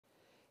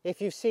If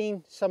you've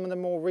seen some of the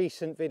more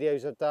recent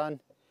videos I've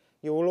done,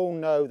 you will all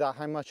know that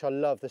how much I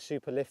love the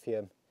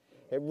Superlithium.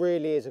 It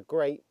really is a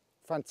great,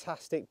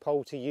 fantastic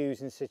pole to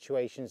use in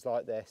situations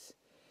like this.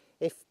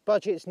 If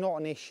budget's not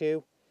an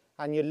issue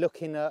and you're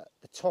looking at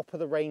the top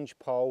of the range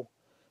pole,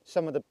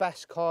 some of the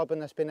best carbon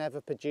that's been ever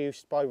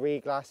produced by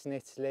Reglass in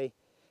Italy,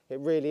 it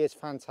really is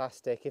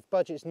fantastic. If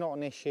budget's not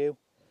an issue,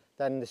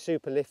 then the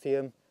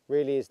Superlithium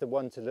really is the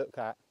one to look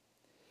at.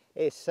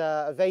 It's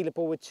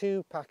available with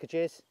two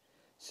packages,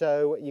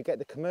 so you get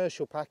the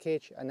commercial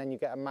package and then you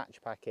get a match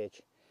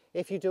package.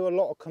 If you do a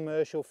lot of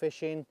commercial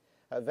fishing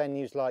at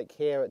venues like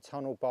here at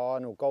Tunnel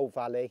Barn or Gold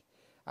Valley,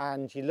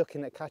 and you're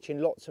looking at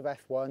catching lots of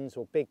F1s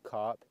or big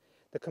carp,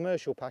 the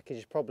commercial package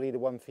is probably the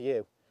one for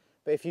you.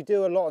 But if you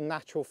do a lot of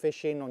natural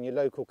fishing on your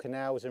local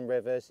canals and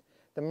rivers,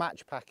 the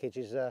match package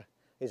is a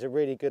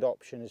really good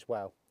option as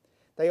well.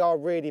 They are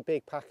really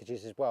big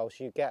packages as well,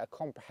 so you get a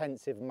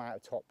comprehensive amount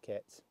of top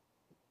kits.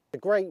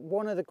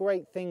 One of the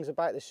great things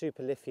about the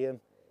Superlithium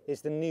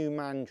is the new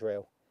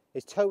mandrel.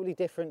 It's totally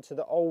different to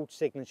the old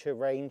signature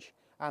range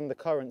and the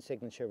current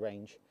signature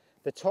range.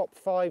 The top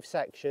 5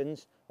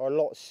 sections are a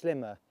lot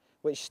slimmer,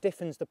 which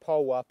stiffens the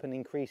pole up and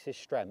increases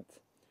strength.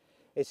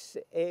 It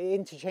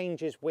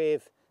interchanges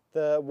with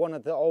one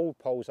of the old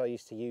poles I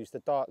used to use,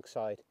 the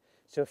Darkside.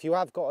 So if you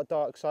have got a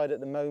Darkside at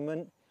the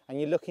moment and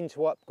you're looking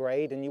to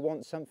upgrade and you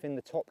want something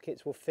the top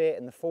kits will fit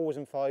and the 4s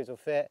and 5s will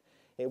fit,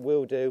 it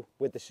will do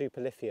with the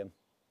Superlithium.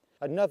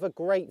 Another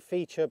great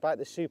feature about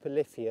the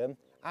Superlithium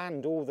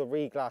and all the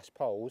Reglass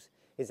poles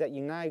is that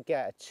you now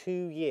get a 2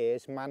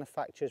 years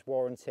manufacturer's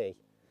warranty.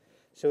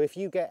 So if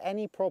you get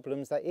any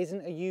problems that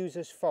isn't a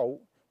user's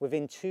fault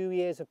within 2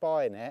 years of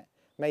buying it,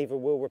 Maver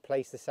will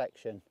replace the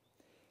section.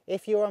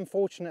 If you're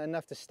unfortunate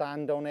enough to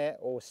stand on it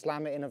or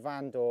slam it in a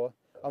van door,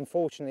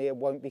 unfortunately it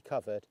won't be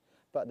covered,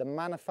 but the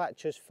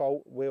manufacturer's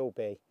fault will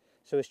be.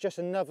 So it's just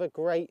another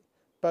great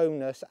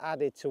bonus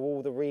added to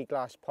all the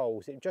Reglass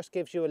poles. It just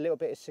gives you a little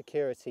bit of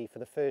security for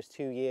the first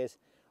 2 years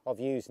of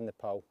using the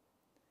pole.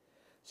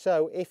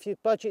 So if your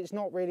budget's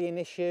not really an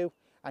issue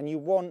and you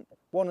want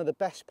one of the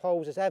best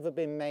poles that's ever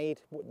been made,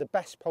 the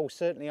best pole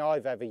certainly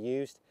I've ever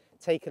used,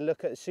 take a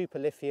look at the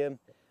Superlithium,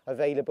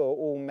 available at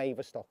all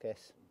Maver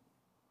stockists.